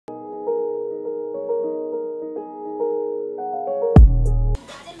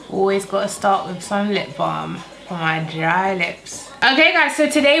Always gotta start with some lip balm for my dry lips. Okay guys, so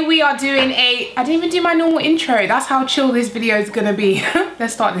today we are doing I didn't even do my normal intro. That's how chill this video is gonna be.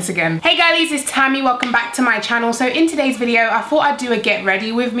 Let's start this again. Hey girlies, it's Tammy. Welcome back to my channel. So in today's video, I thought I'd do a get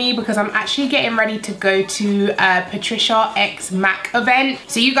ready with me because I'm actually getting ready to go to a Patricia x MAC event.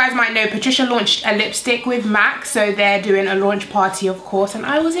 So you guys might know Patricia launched a lipstick with MAC, so they're doing a launch party of course, and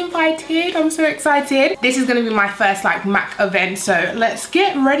I was invited. I'm so excited. This is gonna be my first like MAC event, so let's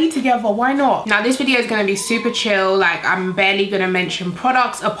get ready together. Why not? Now this video is gonna be super chill. Like I'm barely gonna mention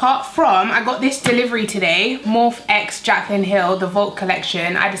products apart from I got this delivery today, MorphexJaclyn Hill, the Vault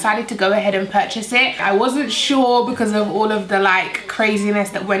collection. I decided to go ahead and purchase it. I wasn't sure because of all of the like craziness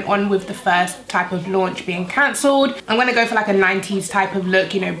that went on with the first type of launch being cancelled. I'm gonna go for like a 90s type of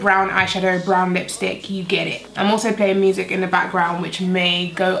look, you know, brown eyeshadow, brown lipstick, you get it. I'm also playing music in the background which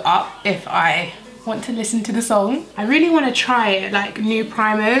may go up if I want to listen to the song. I really want to try it, like new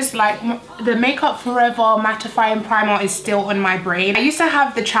primers. Like the Makeup Forever mattifying primer is still on my brain. I used to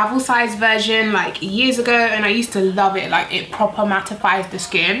have the travel size version like years ago and I used to love it. Like it proper mattifies the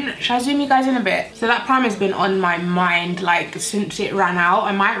skin. Should I zoom you guys in a bit? So that primer's been on my mind like since it ran out.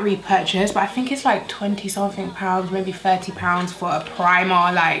 I might repurchase, but I think it's like 20 something pounds, maybe 30 pounds for a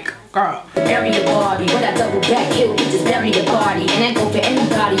primer. Like girl, bury your body. When I double back, kill bitches, bury your body. And I go for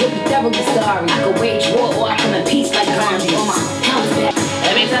anybody, you'll be thoroughly sorry. I go wage war or I come in peace like Gandhi. On my house back.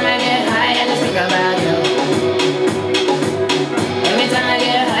 Every time I get high, I just think about you. Every time I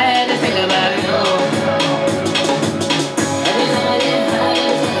get high, I just think about you. Every time I get high,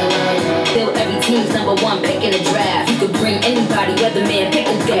 I just think about you. Still every team's #1 pick in the draft. You could bring anybody, whether man, pick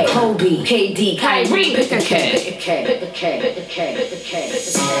a day. Kobe, KD, Kyrie, pick a K. Pick a K, pick a K, pick a K, pick a K, pick a K.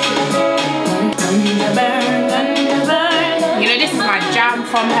 You know, this is my jam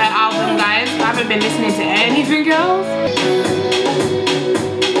from her album, guys. I haven't been listening to anything else.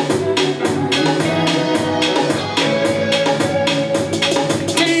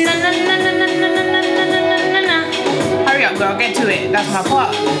 Hurry up, girl, get to it. That's my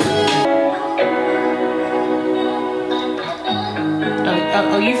part.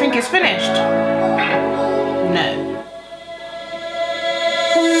 Oh, you think it's finished? No.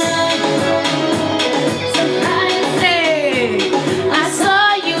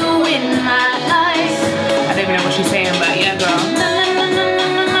 She's saying, but yeah, girl.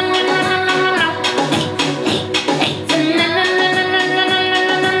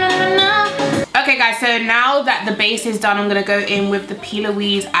 Okay guys, so now that the base is done, I'm gonna go in with the P.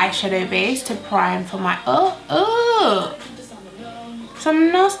 Louise eyeshadow base to prime for my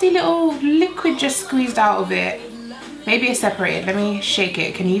some nasty little liquid just squeezed out of it. Maybe it's separated. Let me shake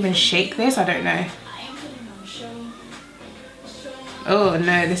it. Can you even shake this? I don't know. Oh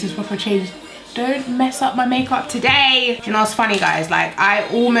no, this is proper changed. Don't mess up my makeup today. You know what's funny guys, like I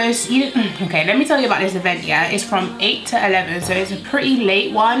almost okay, let me tell you about this event. Yeah, it's from 8 to 11, so it's a pretty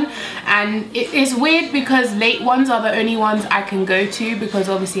late one, and it's weird because late ones are the only ones I can go to because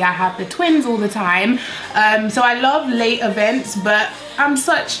obviously I have the twins all the time. So I love late events, but I'm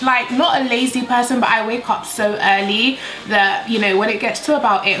such like not a lazy person, but I wake up so early that, you know, when it gets to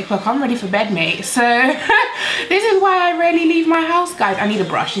about 8 o'clock I'm ready for bed, mate. So this is why I rarely leave my house, guys. I need a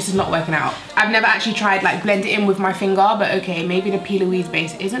brush. This is not working out. I've never actually tried like blend it in with my finger, but okay, maybe the P. Louise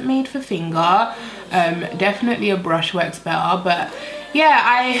base isn't made for finger. Definitely a brush works better, but yeah,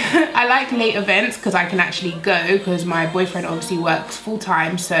 I like late events because I can actually go because my boyfriend obviously works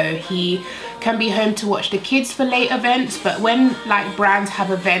full-time, so he can be home to watch the kids for late events. But when like brands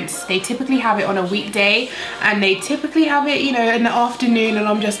have events, they typically have it on a weekday and they typically have it, you know, in the afternoon, and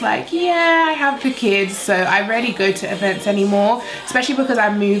I'm just like, yeah, I have the kids, so I rarely go to events anymore, especially because I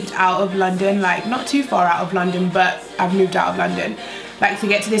moved out of London, like not too far out of London, but I've moved out of London. Like to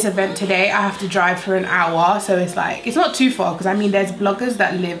get to this event today, I have to drive for an hour, so it's like, it's not too far because I mean there's bloggers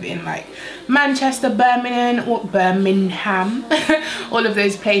that live in like Manchester, Birmingham, all of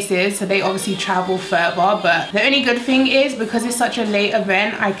those places, so they obviously travel further. But the only good thing is because it's such a late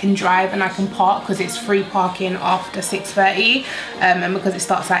event, I can drive and I can park because it's free parking after 6:30, and because it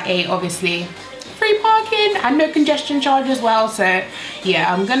starts at 8, obviously free parking and no congestion charge as well. So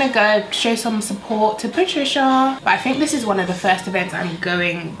yeah, I'm gonna go show some support to Patricia. But I think this is one of the first events I'm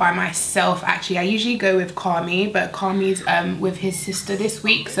going by myself. Actually, I usually go with Kami, but Kami's with his sister this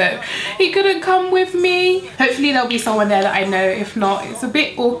week, so he couldn't come with me. Hopefully there'll be someone there that I know. If not, it's a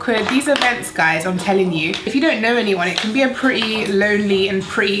bit awkward. These events, guys, I'm telling you, if you don't know anyone, it can be a pretty lonely and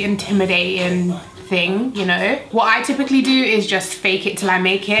pretty intimidating thing, you know. What I typically do is just fake it till I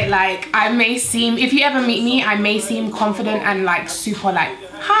make it. Like I may seem, if you ever meet me, I may seem confident and like super like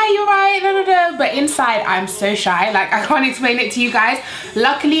hi, you're right, da, da, da. But inside I'm so shy, like I can't explain it to you guys.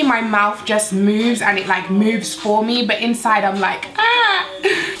 Luckily my mouth just moves and it like moves for me, but inside I'm like, ah.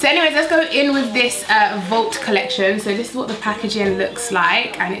 So anyways, let's go in with this Vault collection. So this is what the packaging looks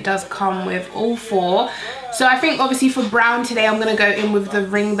like, and it does come with all 4. So I think obviously for brown today I'm going to go in with the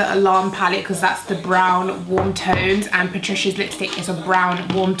Ring the Alarm palette, because that's the brown warm tones, and Patricia's lipstick is a brown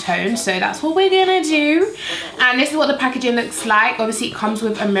warm tone. So that's what we're going to do. And this is what the packaging looks like. Obviously it comes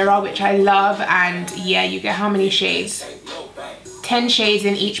with a mirror, which I love, and yeah, you get how many shades? 10 shades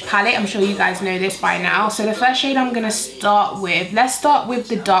in each palette. I'm sure you guys know this by now. So the first shade I'm going to start with, let's start with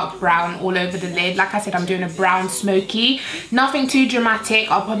the dark brown all over the lid. Like I said, I'm doing a brown smoky, nothing too dramatic.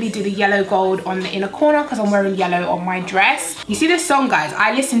 I'll probably do the yellow gold on the inner corner because I'm wearing yellow on my dress. You see this song, guys,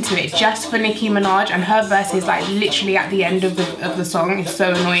 I listened to it just for Nicki Minaj, and her verse is like literally at the end of the song. It's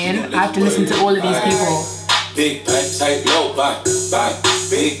so annoying. I have to listen to all of these people. Big bang, tight, low, bang, bang.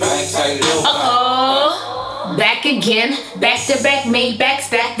 Big bang, tight, low, bang. Back again, back to back, made back,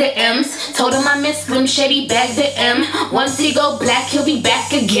 stack the M's. Told him I miss Slim Shady, bag the M. Once he go black, he'll be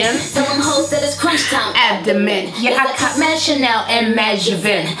back again. Tell them hoes that it's crunch time, abdomen. Yeah, I caught Mad Chanel and Mad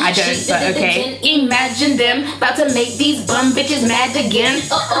Javin. I don't, but okay. Imagine them about to make these bum bitches mad again.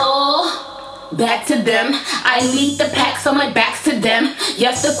 Back to them, I lead the pack, so my back's to them.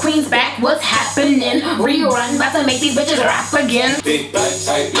 Yes, the queen's back, what's happening? Rerun, about to make these bitches rap again. Big bang,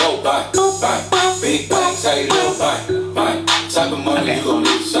 tight, low, bang, bang. Big bang, tight, low, bang, bang. Type of money you gon'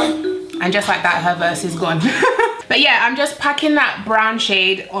 lose sight. And just like that, her verse is gone. But yeah, I'm just packing that brown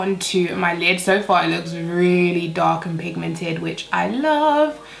shade onto my lid. So far it looks really dark and pigmented, which I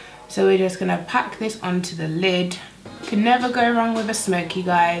love. So we're just gonna pack this onto the lid. Can never go wrong with a smoky,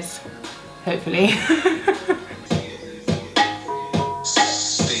 guys. Hopefully.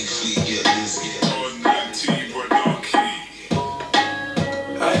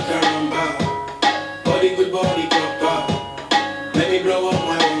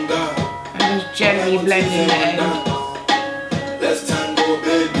 I'm just gently blending it.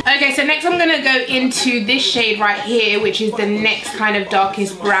 Okay, so next I'm gonna go into this shade right here, which is the next kind of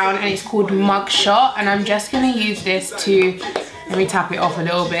darkest brown, and it's called Mugshot, and I'm just gonna use this to, let me tap it off a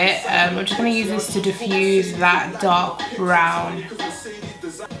little bit. I'm just going to use this to diffuse that dark brown.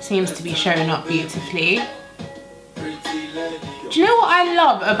 Seems to be showing up beautifully. Do you know what I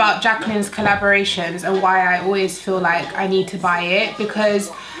love about Jaclyn's collaborations and why I always feel like I need to buy it? Because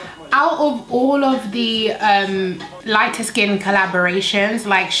out of all of the lighter skin collaborations,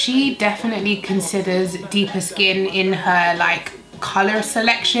 like she definitely considers deeper skin in her like color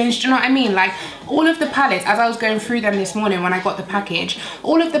selections. Do you know what I mean? Like all of the palettes, as I was going through them this morning when I got the package,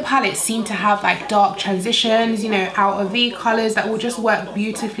 all of the palettes seem to have like dark transitions, you know, out of V colors that will just work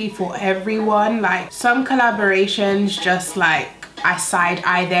beautifully for everyone. Like some collaborations just like I side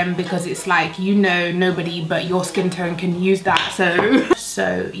eye them because it's like, you know, nobody but your skin tone can use that.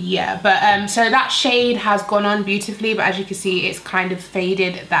 So yeah, but so that shade has gone on beautifully, but as you can see it's kind of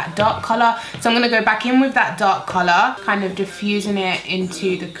faded that dark color. So I'm going to go back in with that dark color, kind of diffusing it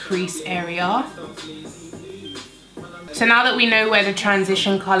into the crease area. So now that we know where the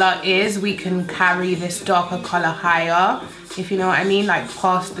transition color is, we can carry this darker color higher, if you know what I mean, like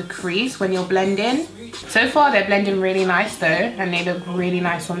past the crease when you're blending. So far they're blending really nice though, and they look really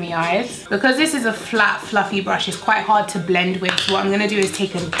nice on the eyes. Because this is a flat fluffy brush, it's quite hard to blend with. So what I'm going to do is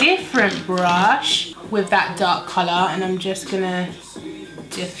take a different brush with that dark color, and I'm just going to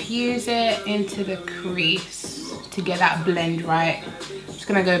diffuse it into the crease to get that blend right. I'm just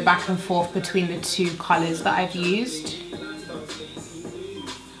going to go back and forth between the two colors that I've used.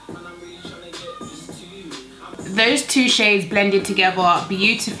 Those two shades blended together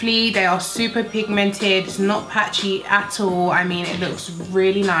beautifully. They are super pigmented, it's not patchy at all. I mean, it looks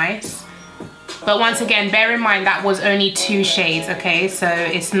really nice. But once again, bear in mind that was only 2 shades, okay? So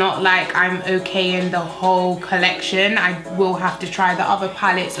it's not like I'm okay in the whole collection. I will have to try the other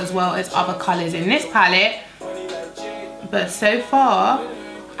palettes as well as other colors in this palette. But so far,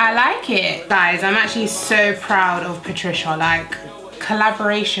 I like it. Guys, I'm actually so proud of Patricia. Like,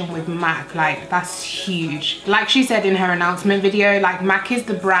 collaboration with MAC, like that's huge. Like she said in her announcement video, like MAC is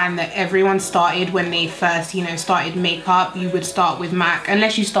the brand that everyone started when they first, you know, started makeup. You would start with MAC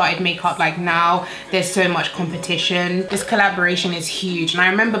unless you started makeup like now. There's so much competition. This collaboration is huge. And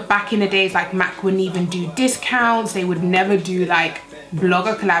I remember back in the days, like MAC wouldn't even do discounts. They would never do like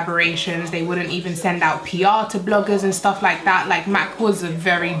blogger collaborations. They wouldn't even send out PR to bloggers and stuff like that. Like MAC was a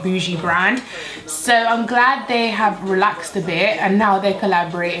very bougie brand. So I'm glad they have relaxed a bit and now they're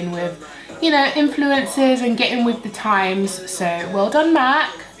collaborating with, you know, influencers and getting with the times. So well done, MAC.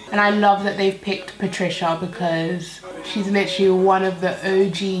 And I love that they've picked Patricia because She's literally one of the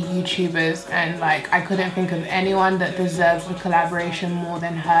OG YouTubers, and like I couldn't think of anyone that deserves the collaboration more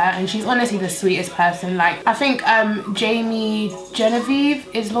than her. And she's honestly the sweetest person. Like I think Jamie Genevieve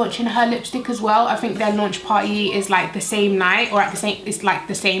is launching her lipstick as well. I think their launch party is like the same night, or at the same, it's like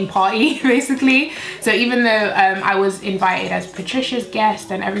the same party basically. So even though I was invited as Patricia's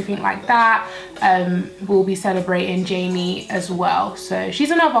guest and everything like that, we'll be celebrating Jamie as well. So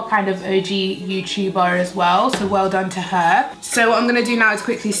she's another kind of OG YouTuber as well, so well done to her. So what I'm gonna do now is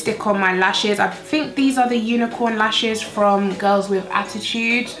quickly stick on my lashes. I think these are the unicorn lashes from Girls with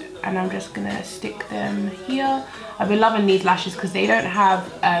Attitude, and I'm just gonna stick them here. I've been loving these lashes because they don't have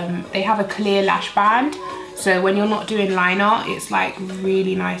they have a clear lash band, so when you're not doing liner, it's like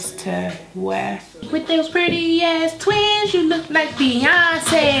really nice to wear. With those pretty ass twins, you look like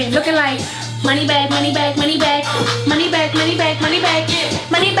Beyonce. Looking like money bag, money bag, money bag, money bag, money bag, money bag, money bag,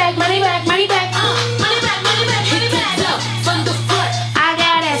 money bag, money bag, money bag, money bag, money bag. From the front, I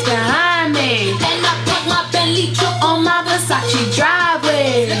got ass behind me, and I put my Bentley truck on my Versace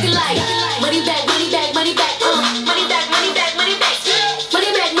driveway. Looking like money bag, money bag, money bag, money bag, money bag, money bag,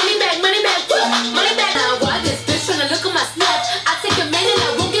 money bag, money bag, money bag, money bag. Now why this bitch tryna look at my snap? I take a man and I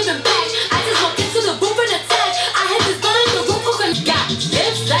won't give him back. I just walk into the booth and attack. I had this gun in the roof cooking. Got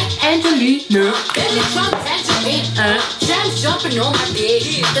lips like Angelina, belly trunk tangerine, jams jumping on my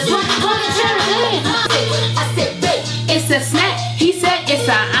dick. That's why I call it Jaclyn. I said, babe, it's a snack. He said it's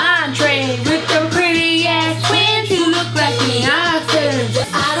an entree. With them pretty ass twins, you look like Beyonce.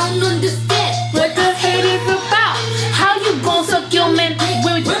 I don't understand what the hate is about. How you gon' suck your man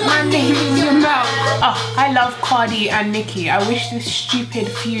with my name in your mouth? Oh, I love Cardi and Nicki. I wish this stupid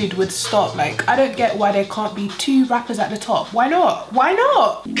feud would stop. Like, I don't get why there can't be two rappers at the top. Why not? Why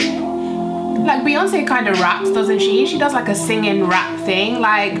not? Like Beyonce kind of raps, doesn't she? She does like a singing rap thing.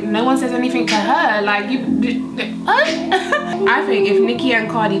 Like no one says anything to her. Like I think if Nicki and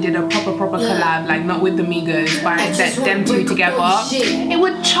Cardi did a proper collab, like not with the Migos, but them two together, it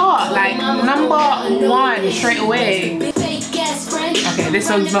would chart like #1 straight away. Okay, this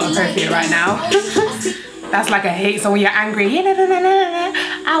song's not appropriate right now. That's like a hate song when you're angry.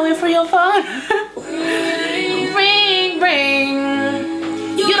 I went for your phone. Ring, ring.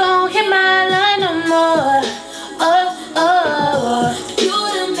 You don't hit my line no more. Oh, oh. You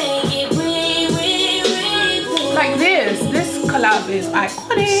done make it ring, ring, ring, ring. Like this collab is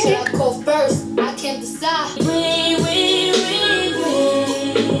iconic. Should I go first? I can't decide. Ring, ring, ring,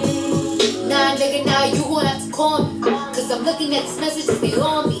 ring. Nah, nigga, now you gon' have to call me, cause I'm looking at this message, they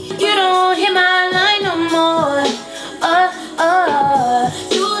on me. You don't hit my line no more. Oh, oh.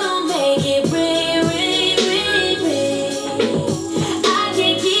 You don't make it ring, ring, ring, ring. I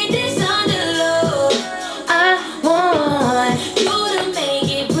can't keep this on the low. I want You to make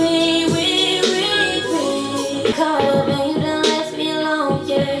it ring, ring, ring, ring. Come on, man, you done left me alone,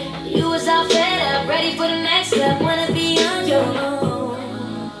 yeah. You was all fed up, ready for the next step, wanna be on your own.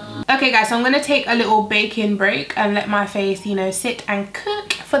 Okay guys, so I'm gonna take a little baking break and let my face, you know, sit and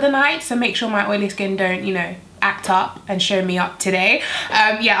cook for the night. So make sure my oily skin don't, you know, act up and show me up today.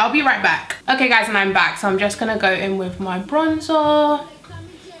 Yeah, I'll be right back. Okay guys, and I'm back. So I'm just gonna go in with my bronzer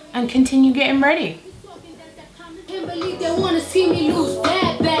and continue getting ready. Can't believe they wanna see me lose bad.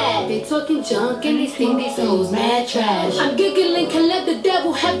 They talking junk and they think these hoes mad trash. I'm giggling, can let the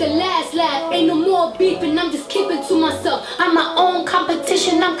devil have the last laugh. Ain't no more beefing, I'm just keeping to myself. I'm my own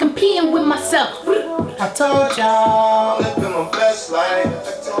competition, I'm competing with myself. I told y'all. I'm living my best life.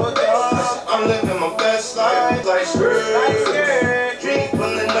 I told y'all. I'm living my best life. Like skirt, drink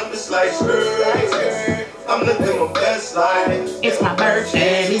pulling up, it's like skirt. I'm living my best life. It's my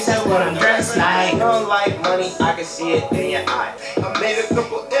birthday, this is what I'm dressed like. You don't like money, I can see it in your eye. I made a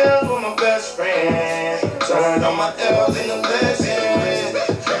couple L's with my best friend. Turned on my L's in the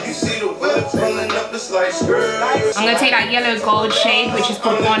lesson. You see the whip pulling up, it's like skirt. I'm gonna take that yellow gold shade, which is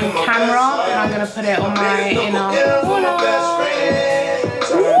put on camera, and I'm gonna put it on my inner corner.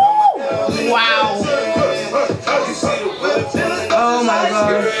 Wow. Oh my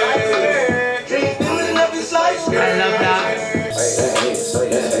god. I love that. I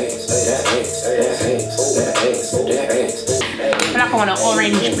feel like I want an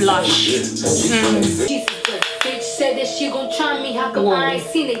orange blush. Bitch said that she gon' try me, how come I ain't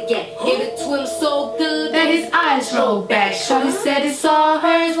seen it yet? Gave it to him so good That his eyes roll back. Shawty said it's all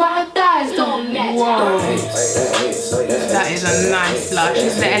hers while her thighs don't match. Whoa. That is a nice blush.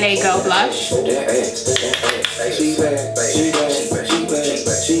 This is the LA girl blush.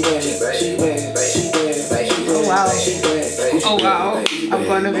 Oh wow. Oh wow. I've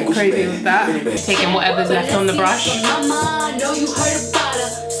gone a bit crazy with that. Taking whatever's left on the brush. Mama, I know you heard about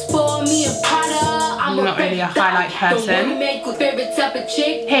her. Spoil me a Prada. I'm not really a highlight person.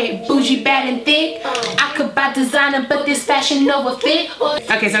 Hey, bougie, bad and thick. I could buy designer, but this Fashion Nova fit.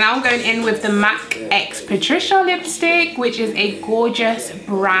 Okay, so now I'm going in with the MAC X Patricia lipstick, which is a gorgeous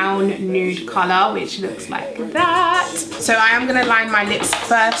brown nude color, which looks like that. So I am gonna line my lips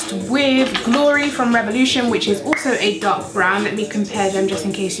first with Glory from Revolution, which is also a dark brown. Let me compare them just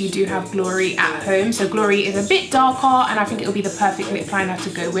in case you do have Glory at home. So Glory is a bit darker, and I think it'll be the perfect lip liner to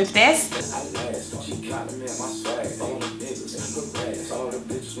go with this.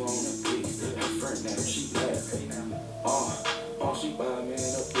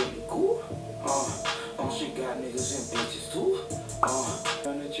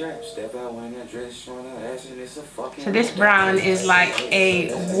 So this brown is like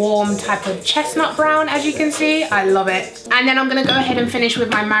a warm type of chestnut brown, as you can see. I love it. And then I'm gonna go ahead and finish with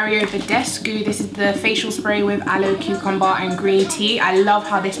my Mario Badescu. This is the facial spray with aloe, cucumber and green tea. I love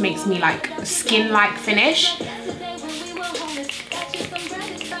how this makes me like skin-like finish.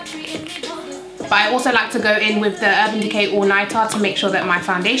 But I also like to go in with the Urban Decay All Nighter to make sure that my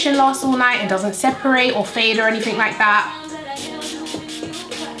foundation lasts all night and doesn't separate or fade or anything like that.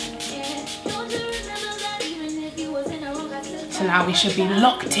 So now we should be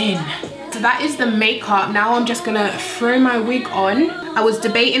locked in. So that is the makeup. Now I'm just gonna throw my wig on. I was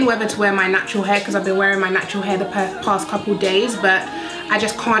debating whether to wear my natural hair because I've been wearing my natural hair the past couple days, but I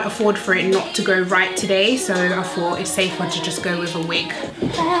just can't afford for it not to go right today. So I thought it's safer to just go with a wig.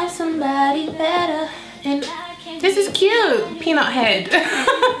 Have somebody better. And this is cute, peanut head.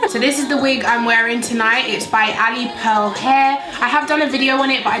 So this is the wig I'm wearing tonight. It's by Ali Pearl Hair. I have done a video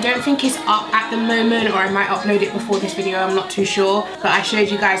on it, but I don't think it's up at the moment, or I might upload it before this video, I'm not too sure. But I showed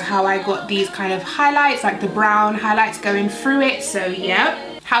you guys how I got these kind of highlights, like the brown highlights going through it, so yeah.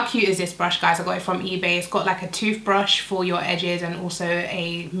 How cute is this brush, guys? I got it from eBay. It's got like a toothbrush for your edges and also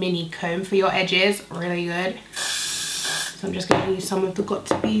a mini comb for your edges. Really good. So I'm just going to use some of the Got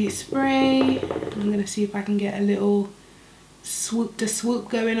To Be spray. I'm going to see if I can get a little swoop to swoop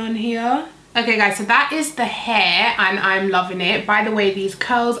going on here. Okay guys, so that is the hair and I'm loving it. By the way, these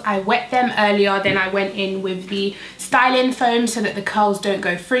curls, I wet them earlier, then I went in with the styling foam so that the curls don't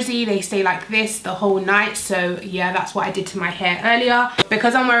go frizzy. They stay like this the whole night. So yeah, that's what I did to my hair earlier.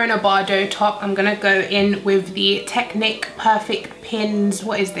 Because I'm wearing a Bardo top, I'm gonna go in with the Technic Perfect Pins.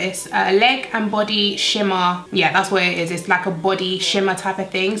 What is this? Leg and body shimmer. Yeah, that's what it is. It's like a body shimmer type of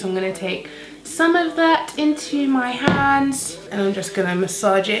thing. So I'm gonna take some of that into my hands and I'm just gonna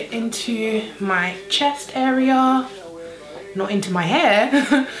massage it into my chest area, not into my hair.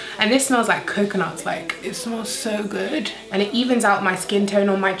 And this smells like coconuts, like it smells so good, and it evens out my skin tone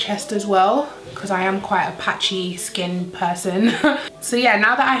on my chest as well because I am quite a patchy skin person. So yeah,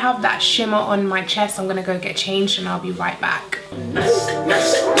 now that I have that shimmer on my chest, I'm gonna go get changed and I'll be right back.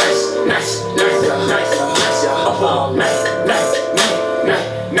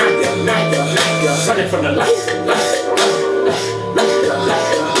 Running from the lights,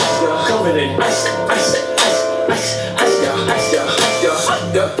 covered in ice.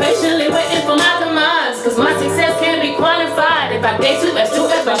 Patiently waiting for my demise, cause my success can't be quantified. If I day 2 as 2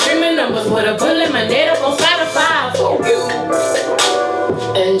 as my streaming numbers would have put eliminate up on Spotify. For you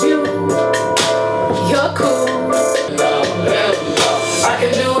and you, you're cool. I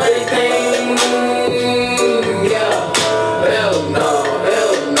can do anything. Yeah, hell no.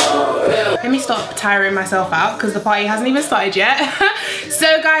 Let me stop tiring myself out because the party hasn't even started yet.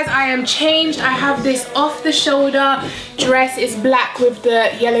 So guys, I am changed. I have this off the shoulder dress. It's black with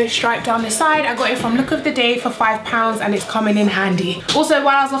the yellow stripe down the side. I got it from Look of the Day for £5 and it's coming in handy. Also,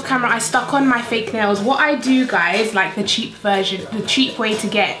 while I was off camera, I stuck on my fake nails. What I do, guys, like the cheap version, the cheap way to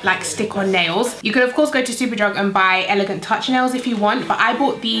get like stick-on nails. You could of course go to Superdrug and buy Elegant Touch nails if you want, but I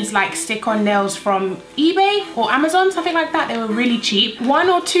bought these like stick-on nails from eBay or Amazon, something like that. They were really cheap, £1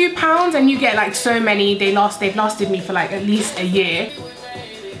 or £2, and you get like so many. They've lasted me for like at least a year.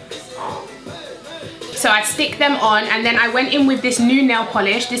 So I stick them on, and then I went in with this new nail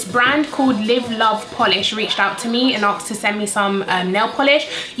polish. This brand called Live Love Polish reached out to me and asked to send me some nail polish.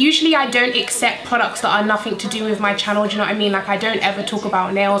 Usually I don't accept products that are nothing to do with my channel, do you know what I mean? Like I don't ever talk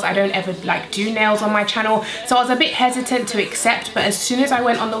about nails, I don't ever like do nails on my channel. So I was a bit hesitant to accept, but as soon as I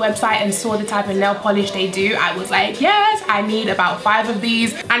went on the website and saw the type of nail polish they do, I was like, yes, I need about 5 of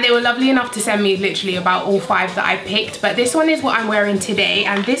these. And they were lovely enough to send me literally about all 5 that I picked. But this one is what I'm wearing today,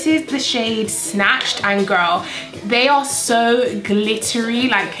 and this is the shade Snatched. And girl, they are so glittery.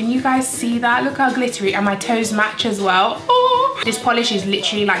 Like, can you guys see that? Look how glittery, and my toes match as well. Oh, this polish is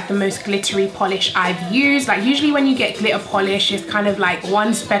literally like the most glittery polish I've used. Like usually when you get glitter polish, it's kind of like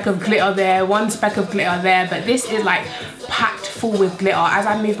one speck of glitter there, one speck of glitter there, but this is like packed full with glitter. As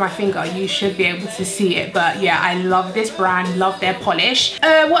I move my finger, you should be able to see it. But yeah, I love this brand, love their polish.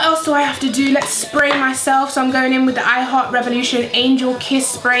 What else do I have to do? Let's spray myself. So I'm going in with the I Heart Revolution Angel Kiss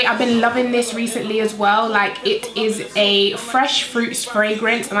spray. I've been loving this recently as well. Like, it is a fresh fruits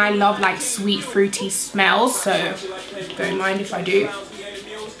fragrance, and I love like sweet fruity smells, so don't mind if I do.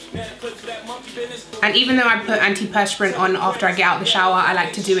 And even though I put antiperspirant on after I get out the shower, I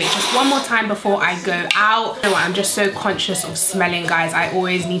like to do it just one more time before I go out. You know what, I'm just so conscious of smelling, guys. I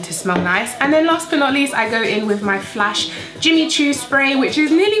always need to smell nice. And then last but not least, I go in with my Flash Jimmy Choo spray, which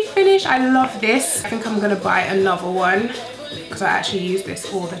is nearly finished. I love this. I think I'm gonna buy another one because I actually use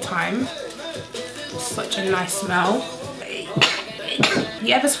this all the time. It's such a nice smell.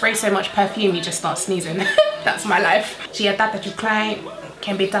 You ever spray so much perfume you just start sneezing? That's my life. She had that you claim.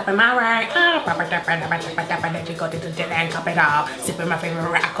 Can be top in my right. You go to the dinner and cup it all. Sipping my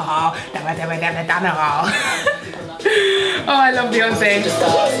favorite alcohol. Oh, I love Beyonce.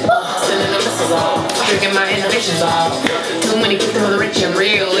 Drinking my inhibitions off. Too many people for the rich and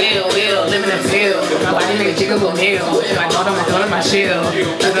real. Living in field. My body nigga jiggle will meal. My daughter, my shield.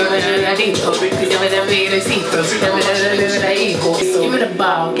 Give me the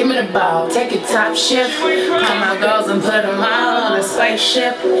ball, give me the ball. Take it top shift. Call my girls and put them all on a spaceship.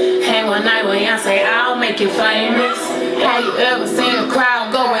 Hang one night with Beyonce, I'll make you famous. Have you ever seen a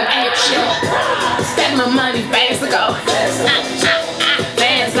crowd going apeshit? Stack my money fast ago.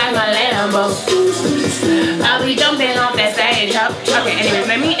 Fast like my Lambo. I'll be jumping off that stage. Okay, anyways,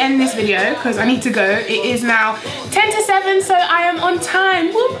 let me end this video because I need to go. It is now 10 to 7, so I am on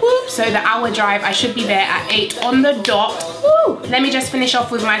time. Whoop whoop. So the hour drive, I should be there at 8 on the dot. Woo. Let me just finish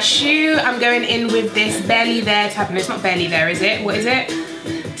off with my shoe. I'm going in with this Barely There type. No, it's not Barely There, is it? What is it?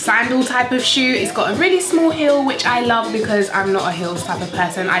 Sandal type of shoe. It's got a really small heel, which I love because I'm not a heels type of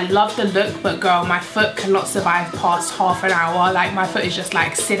person. I love the look, but girl, my foot cannot survive past half an hour. Like, my foot is just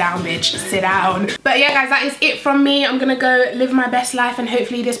like, sit down, bitch, sit down. But yeah, guys, that is it from me. I'm gonna go live my best life, and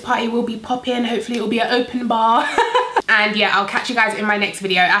hopefully this party will be popping. Hopefully it will be an open bar. And yeah, I'll catch you guys in my next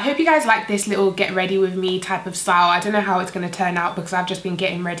video. I hope you guys like this little get ready with me type of style. I don't know how it's going to turn out because I've just been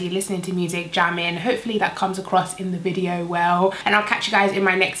getting ready, listening to music, jamming. Hopefully that comes across in the video well. And I'll catch you guys in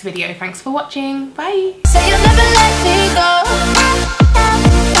my next video. Thanks for watching. Bye. Say you'll never let me go.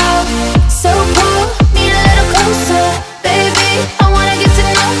 So pull me a little closer, baby. I wanna give